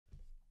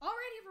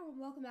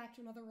everyone, welcome back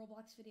to another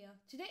Roblox video.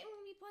 Today I'm going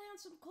to be playing on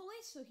some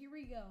Coalesce, so here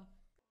we go.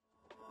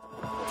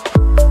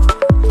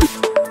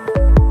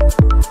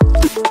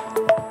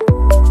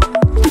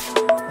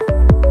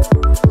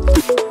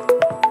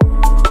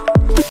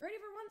 Alright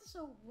everyone,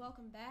 so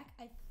welcome back.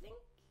 I think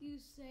you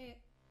say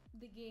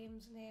the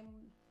game's name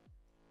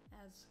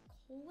as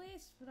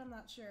Coalesce, but I'm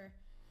not sure.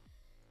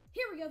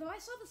 Here we go, though. I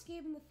saw this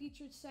game in the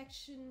featured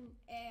section,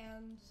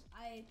 and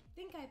I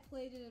think I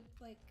played it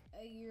like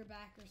a year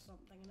back or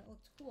something, and it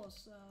looked cool,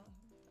 so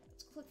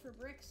let's click for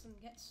bricks and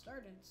get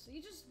started. So you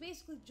just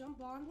basically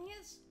jump on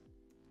these.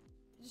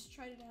 I just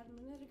tried it out a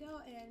minute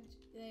ago, and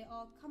they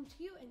all come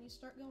to you, and you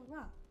start going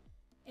up.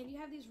 And you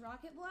have these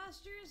rocket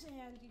blasters,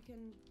 and you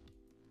can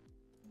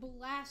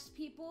blast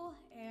people,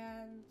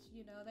 and,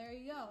 you know, there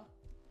you go.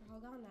 They're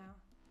all gone now.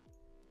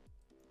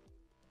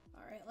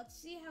 Alright, let's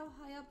see how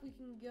high up we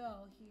can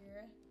go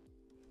here,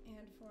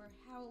 and for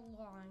how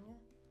long.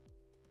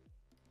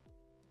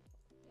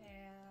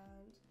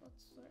 And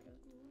let's sort of,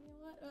 you know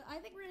what? I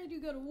think we're gonna do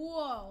good.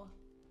 Whoa!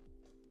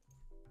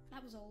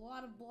 That was a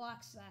lot of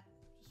blocks that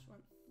just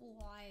went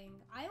flying.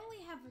 I only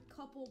have a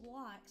couple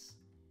blocks.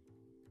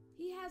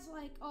 He has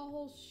like a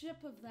whole ship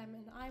of them,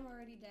 and I'm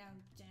already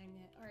down. Dang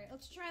it. Alright,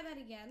 let's try that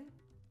again.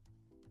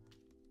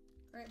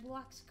 Alright,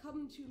 blocks,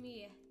 come to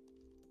me.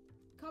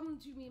 Come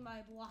to me,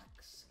 my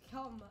blocks.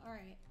 Come.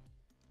 Alright.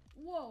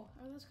 Whoa.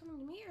 Are those coming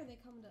to me or are they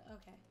coming to...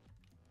 Okay.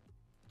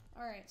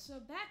 Alright, so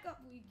back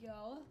up we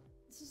go.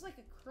 This is like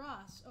a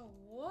cross. Oh,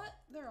 what?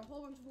 There are a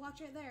whole bunch of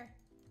blocks right there.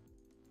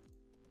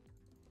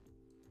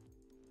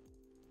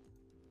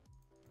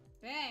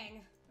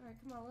 Bang. Alright,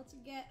 come on. Let's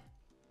get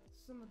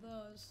some of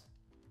those.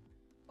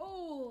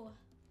 Oh.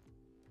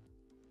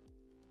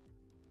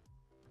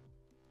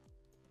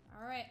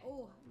 Alright.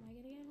 Oh, am I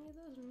gonna get any of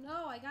those?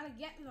 No, I gotta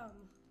get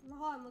them. Come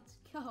on, let's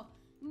go.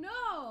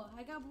 No!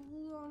 I got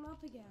blown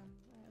up again.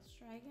 Alright, let's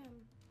try again.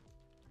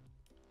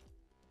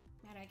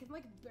 Man, I can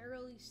like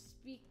barely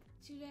speak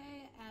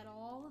today at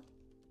all.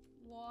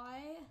 Why?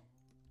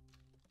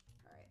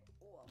 Alright,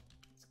 whoa.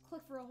 Let's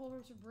click for a whole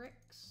bunch of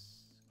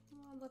bricks. Come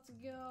on, let's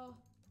go.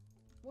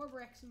 More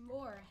bricks,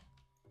 more.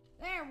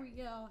 There we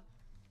go.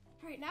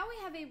 Alright, now we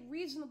have a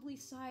reasonably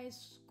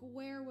sized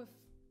square with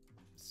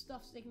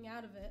stuff sticking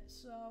out of it,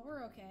 so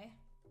we're okay.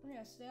 We're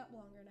gonna stay up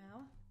longer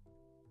now.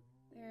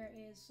 There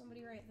is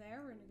somebody right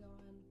there. We're gonna go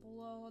and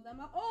blow them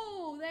up.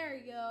 Oh, there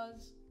he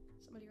goes.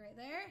 Somebody right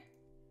there.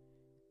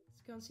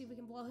 Let's go and see if we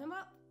can blow him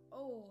up.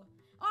 Oh.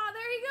 Oh,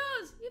 there he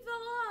goes. He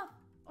fell off.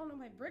 Oh no,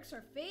 my bricks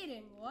are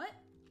fading. What?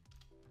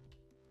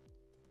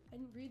 I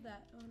didn't read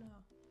that. Oh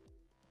no.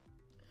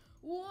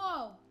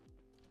 Whoa.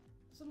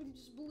 Somebody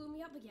just blew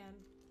me up again.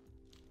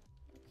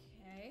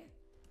 Okay.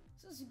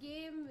 So this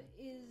game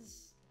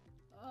is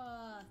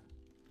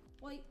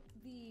quite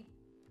the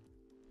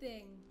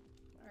thing.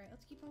 Alright,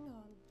 let's keep on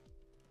going.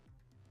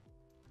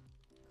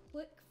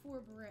 Click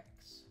for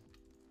bricks.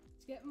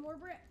 Let's get more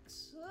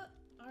bricks.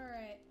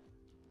 Alright.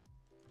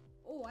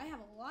 Oh, I have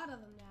a lot of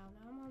them now.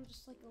 Now I'm on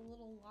just like a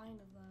little line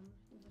of them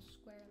with a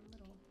square in the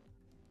middle.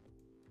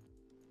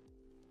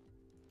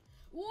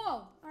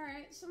 Whoa!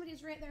 Alright,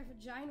 somebody's right there with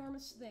a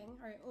ginormous thing.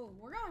 Alright, oh,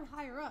 we're going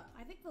higher up.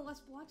 I think the less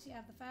blocks you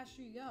have, the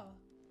faster you go.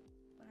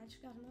 But I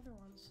just got another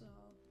one, so...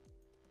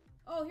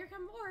 Oh, here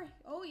come more!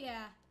 Oh,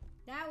 yeah.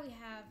 Now we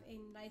have a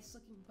nice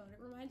looking boat. It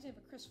reminds me of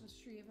a Christmas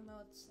tree, even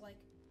though it's like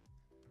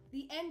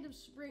the end of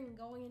spring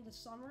going into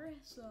summer,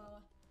 so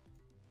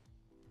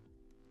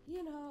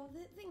you know,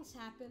 things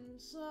happen.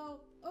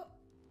 So, oh,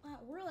 wow,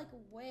 we're like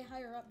way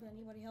higher up than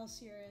anybody else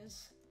here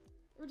is.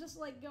 We're just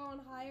like going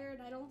higher,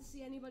 and I don't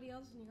see anybody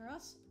else near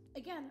us.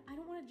 Again, I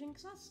don't want to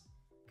jinx us,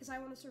 because I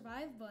want to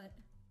survive, but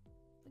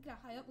look how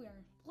high up we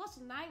are. Plus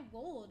 9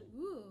 gold.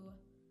 Ooh,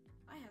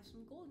 I have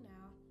some gold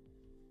now.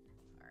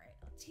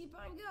 Let's keep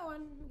on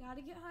going. We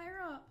gotta get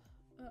higher up.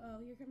 Uh-oh,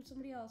 here comes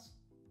somebody else.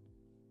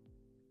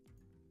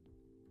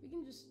 We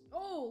can just...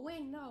 Oh,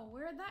 wait, no.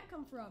 Where did that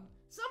come from?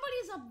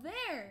 Somebody's up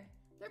there!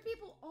 There are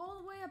people all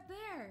the way up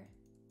there.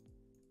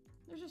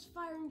 They're just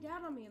firing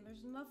down on me, and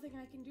there's nothing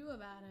I can do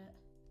about it.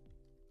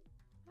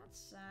 That's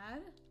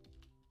sad.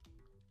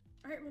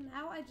 Alright, well,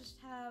 now I just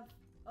have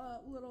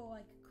a little,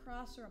 like,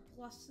 cross or a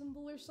plus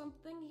symbol or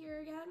something here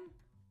again.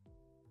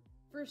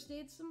 First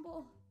aid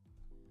symbol.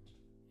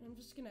 I'm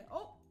just gonna...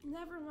 Oh,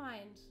 never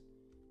mind.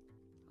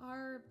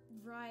 Our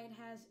ride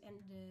has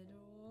ended.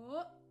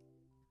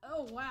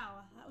 Oh,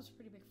 wow. That was a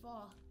pretty big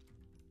fall.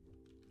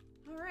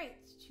 Alright,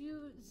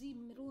 to the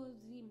middle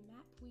of the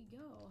map we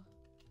go.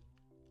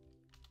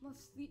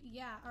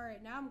 Yeah,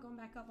 alright, now I'm going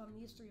back up on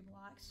these 3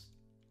 blocks.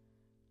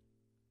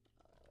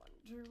 I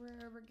wonder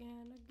where we're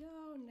gonna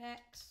go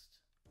next.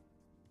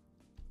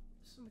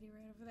 Somebody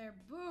right over there.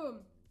 Boom!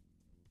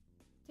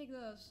 Take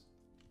those.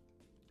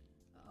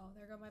 Uh-oh,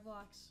 there go my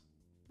blocks.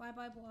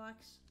 Bye-bye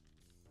blocks.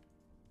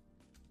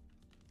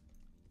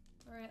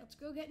 Alright, let's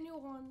go get new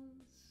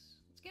ones.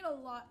 Let's get a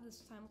lot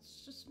this time.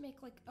 Let's just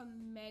make like a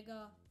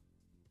mega,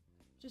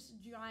 just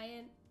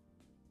giant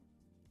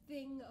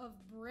thing of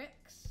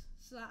bricks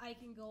so that I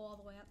can go all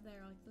the way up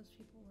there like those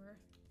people were.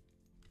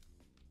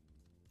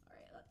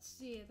 Alright, let's let's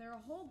see. There are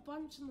a whole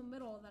bunch in the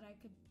middle that I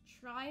could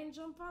try and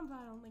jump on, but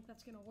I don't think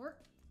that's gonna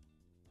work.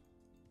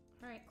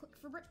 Alright, click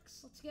for bricks.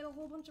 Let's get a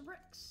whole bunch of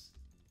bricks.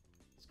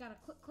 Just gotta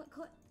click, click,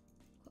 click.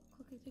 Click,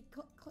 clickety,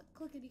 click, click,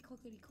 clickety,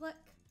 clickety, click.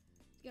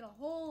 Get a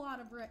whole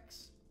lot of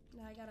bricks.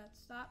 Now I gotta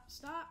stop,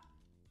 stop.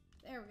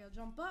 There we go,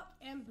 jump up,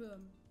 and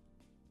boom.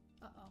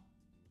 Uh-oh.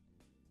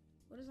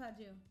 What does that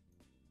do?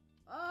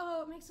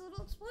 Oh, it makes a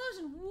little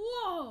explosion.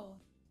 Whoa!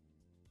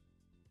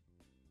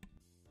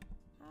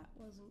 That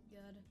wasn't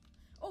good.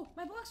 Oh,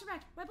 my blocks are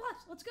back. My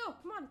blocks. Let's go.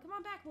 Come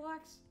on back,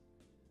 blocks.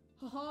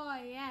 Oh,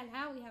 yeah,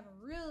 now we have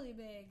a really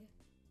big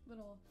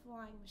little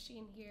flying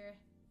machine here.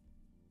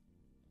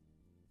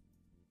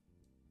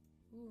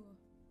 Ooh,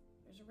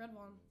 there's a red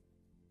one.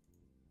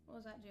 What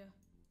does that do?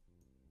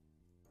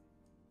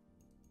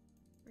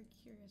 Very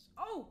curious.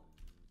 Oh!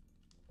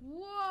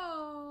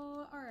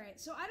 Whoa! Alright,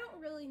 so I don't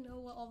really know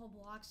what all the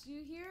blocks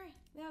do here.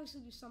 They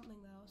obviously do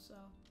something, though, so...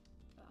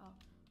 Uh-oh.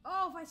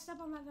 Oh, if I step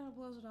on that, then it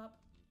blows it up.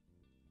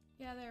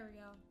 Yeah, there we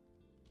go.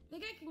 I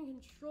think I can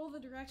control the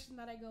direction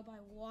that I go by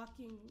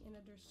walking in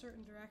a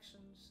certain direction,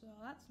 so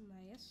that's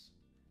nice.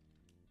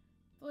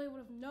 If I would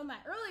have known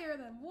that earlier,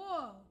 then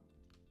whoa!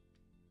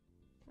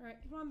 Alright,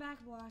 come on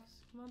back,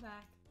 blocks. Come on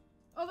back.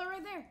 Oh, they're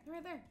right there! They're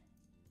right there!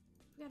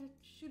 We gotta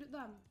shoot at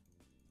them.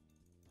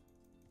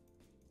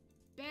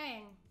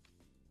 Bang!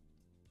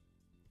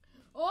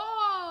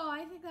 Oh,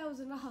 I think that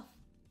was enough.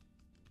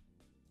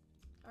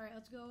 Alright,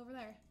 let's go over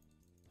there.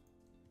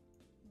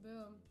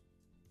 Boom.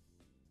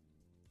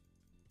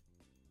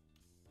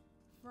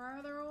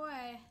 Farther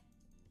away.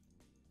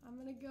 I'm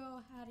gonna go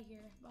out of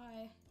here.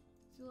 Bye.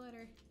 See you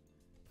later.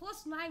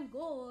 Plus 9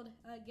 gold.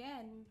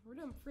 Again. We're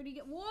doing pretty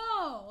good.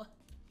 Whoa!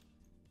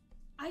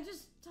 I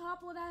just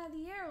toppled out of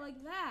the air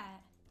like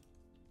that.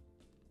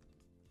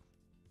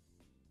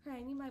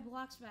 Alright, I need my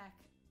blocks back.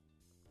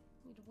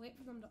 I need to wait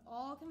for them to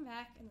all come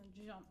back and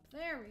then jump.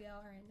 There we go.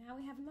 Alright, now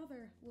we have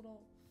another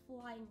little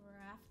flying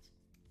raft.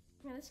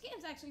 Man, this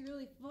game's actually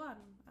really fun.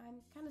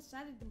 I'm kind of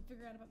sad I didn't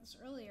figure out about this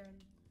earlier.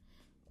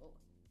 And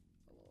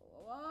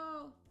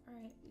whoa!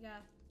 Alright, yeah.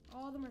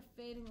 All of them are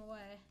fading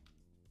away.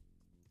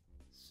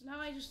 So now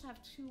I just have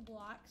 2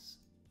 blocks.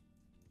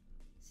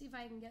 See if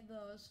I can get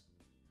those.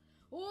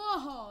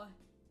 Whoa!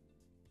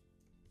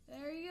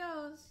 There he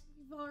goes.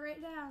 He fell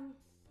right down.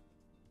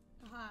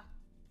 Aha.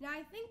 Now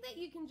I think that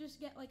you can just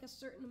get like a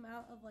certain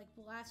amount of like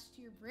blast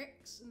to your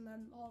bricks, and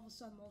then all of a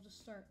sudden they'll just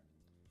start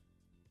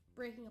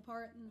breaking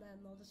apart, and then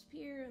they'll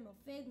disappear, and they'll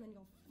fade, and then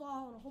you'll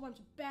fall, and a whole bunch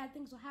of bad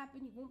things will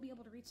happen. You won't be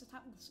able to reach the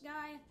top of the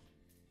sky.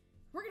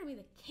 We're gonna be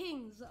the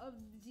kings of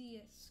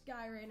the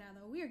sky right now,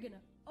 though. We are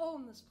gonna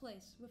own this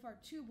place with our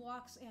 2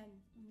 blocks and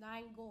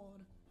 9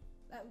 gold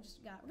that we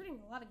just got. We're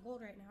getting a lot of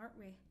gold right now, aren't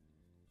we?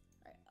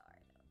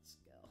 Alright, let's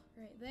go.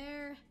 Right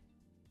there.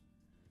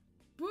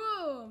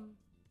 Boom!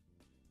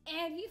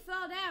 And he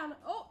fell down.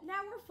 Oh,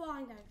 now we're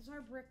falling down because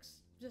our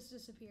bricks just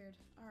disappeared.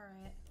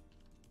 Alright.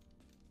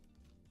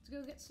 Let's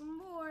go get some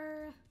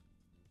more.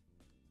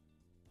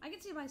 I can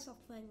see myself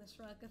playing this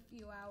for like a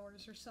few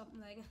hours or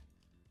something.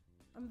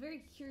 I'm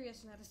very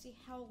curious now to see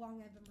how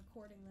long I've been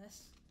recording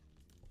this.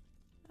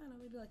 I don't know,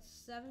 maybe like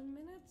 7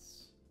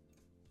 minutes?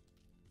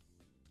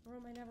 Or I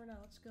might never know.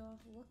 Let's go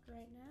look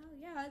right now.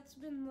 Yeah, it's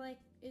been like,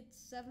 it's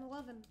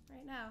 7-11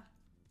 right now.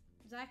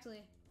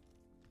 Exactly.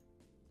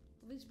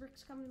 Will these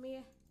bricks come to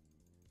me?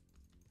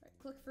 Alright,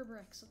 click for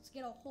bricks. Let's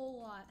get a whole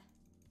lot.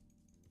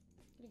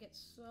 I'm gonna get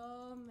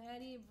so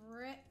many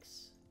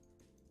bricks.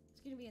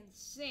 It's gonna be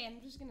insane.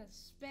 I'm just gonna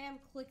spam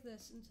click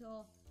this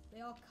until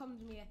they all come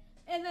to me.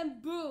 And then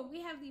boom, we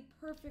have the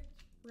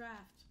perfect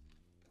raft.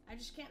 I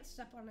just can't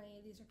step on any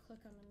of these or click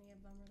on any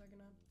of them or they're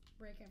gonna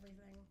break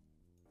everything.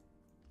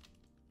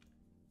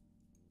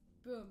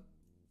 Boom.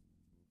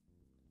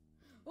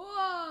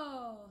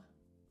 Whoa!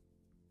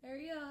 There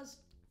he goes.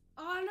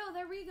 Oh no,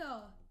 there we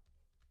go.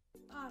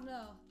 Oh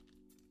no.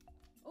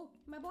 Oh,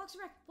 my blocks are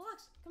back.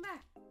 Blocks, come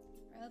back.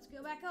 Alright, let's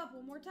go back up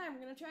one more time.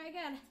 We're gonna try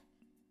again.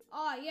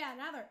 Oh yeah,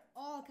 now they're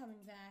all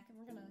coming back and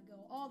we're gonna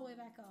go all the way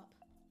back up.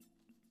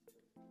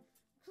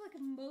 I feel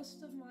like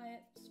most of my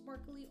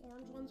sparkly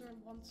orange ones are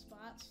in one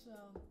spot, so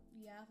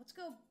yeah, let's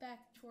go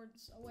back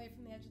towards away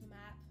from the edge of the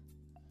map.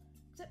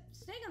 Except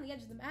staying on the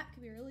edge of the map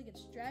could be a really good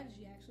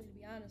strategy, actually, to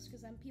be honest,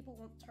 because then people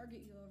won't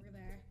target you over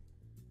there.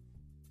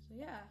 So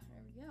yeah,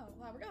 there we go.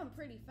 Wow, we're going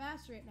pretty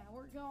fast right now.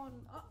 We're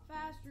going up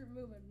fast, we're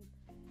moving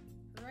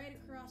right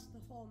across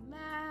the whole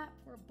map.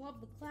 We're above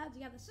the clouds.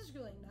 Yeah, this is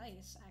really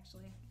nice,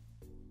 actually.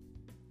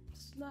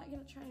 It's not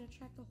gonna try and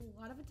attract a whole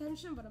lot of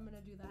attention, but I'm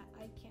gonna do that.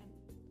 I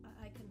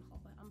couldn't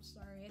help it. I'm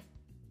sorry.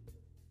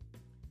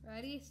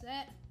 Ready,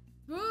 set,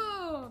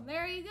 boom!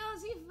 There he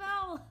goes. He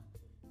fell.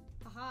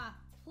 Aha!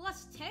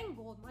 Plus 10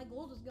 gold. My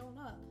gold is going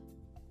up.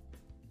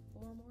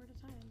 4 more at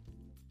a time.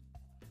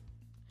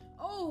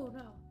 Oh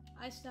no!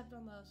 I stepped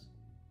on those.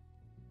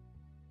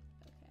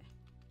 Okay.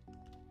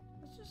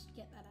 Let's just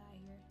get that out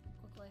of here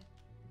quickly.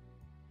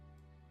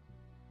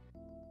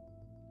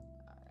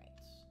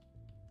 Alright.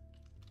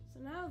 So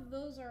now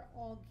those are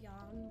all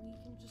gone. We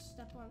can just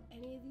step on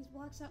any of these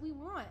blocks that we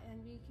want,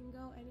 and we can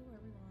go anywhere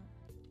we want.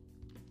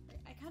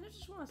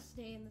 just want to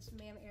stay in this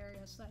main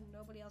area so that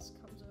nobody else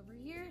comes over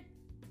here.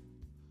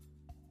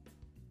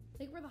 I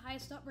think we're the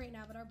highest up right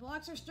now, but our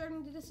blocks are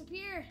starting to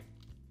disappear.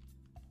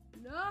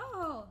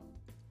 No!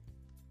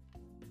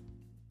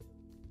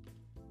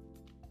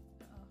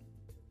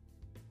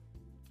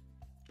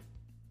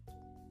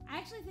 I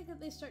actually think that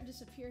they start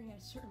disappearing at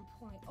a certain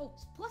point. Oh,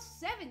 it's plus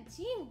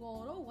 17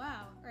 gold. Oh,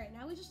 wow. All right,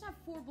 now we just have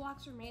 4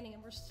 blocks remaining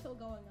and we're still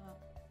going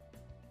up.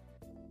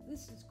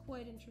 This is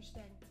quite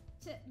interesting.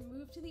 That's it.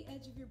 Move to the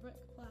edge of your brick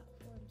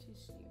platform to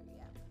steer.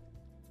 Yeah.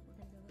 We're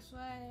going to go this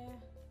way.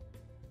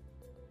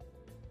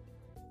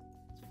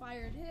 Let's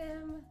fire at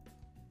him.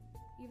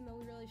 Even though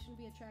we really shouldn't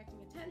be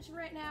attracting attention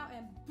right now.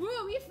 And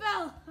boom, he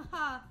fell.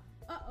 Haha.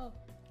 Uh-oh.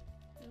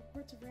 The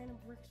reports of random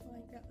bricks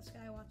flying throughout the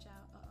sky. Watch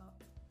out. Uh-oh.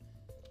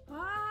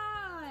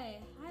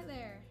 Hi! Hi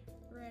there,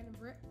 random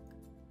brick.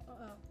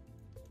 Uh-oh.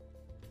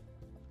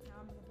 Now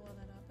I'm gonna blow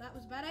that up. That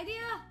was a bad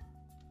idea!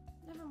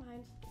 Never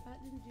mind.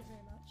 That didn't do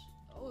very much.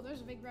 Oh,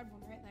 there's a big red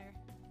one right there.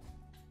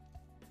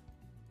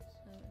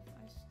 So if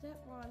I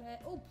step on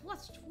it... Oh,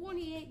 plus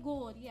 28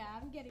 gold. Yeah,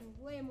 I'm getting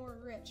way more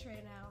rich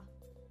right now.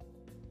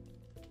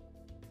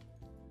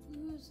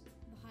 Who's the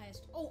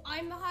highest? Oh,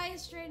 I'm the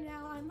highest right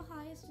now. I'm the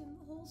highest in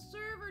the whole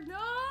server. No!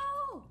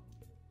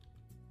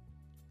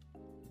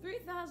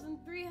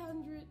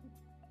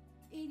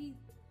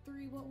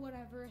 3,383,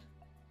 whatever.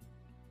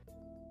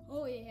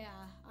 Oh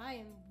yeah, I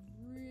am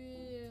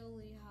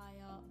really high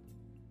up.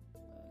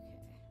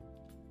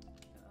 Okay.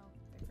 Oh,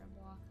 big red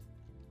block.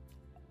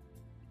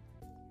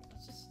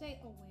 Let's just stay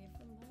away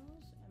from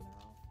those, and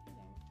they're all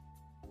fitting.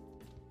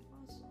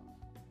 Awesome.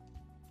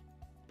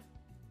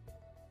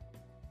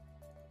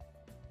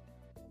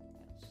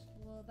 Let's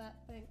blow that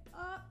thing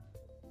up.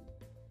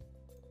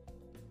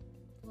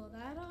 Blow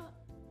that up.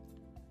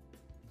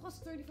 Plus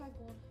 35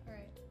 gold.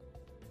 Alright.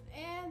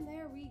 And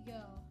there we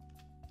go.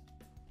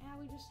 Now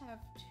we just have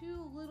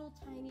 2 little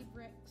tiny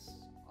bricks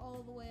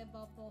all the way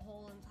above the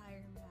whole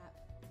entire map.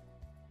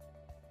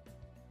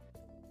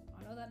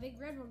 I know that big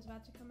red one's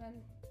about to come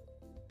in.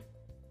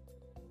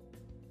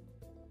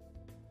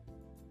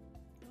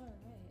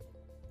 Alright.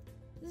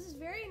 This is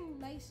very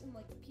nice and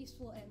like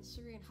peaceful and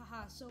serene.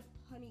 Haha, so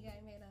punny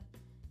guy made a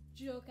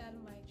joke out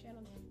of my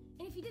channel name.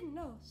 And if you didn't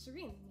know,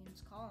 serene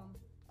means calm.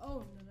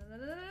 Oh,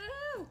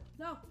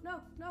 no,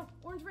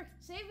 orange brick,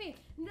 save me.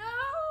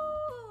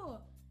 No!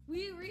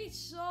 We reached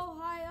so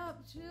high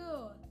up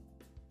too.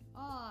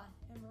 Ah,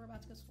 and we're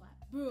about to go splat.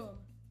 Boom.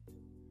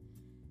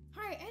 All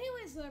right,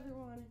 anyways though,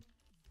 everyone,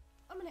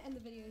 I'm gonna end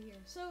the video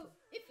here. So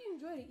if you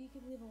enjoyed it, you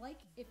can leave a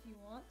like if you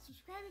want,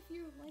 subscribe if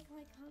you like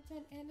my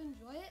content and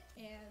enjoy it,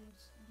 and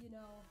you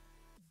know,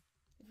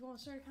 if you want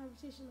to start a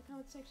conversation in the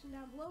comment section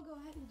down below, go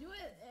ahead and do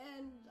it,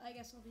 and I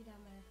guess I'll be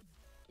down there.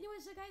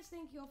 Anyways, so guys,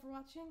 thank you all for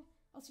watching.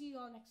 I'll see you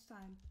all next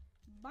time.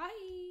 Bye!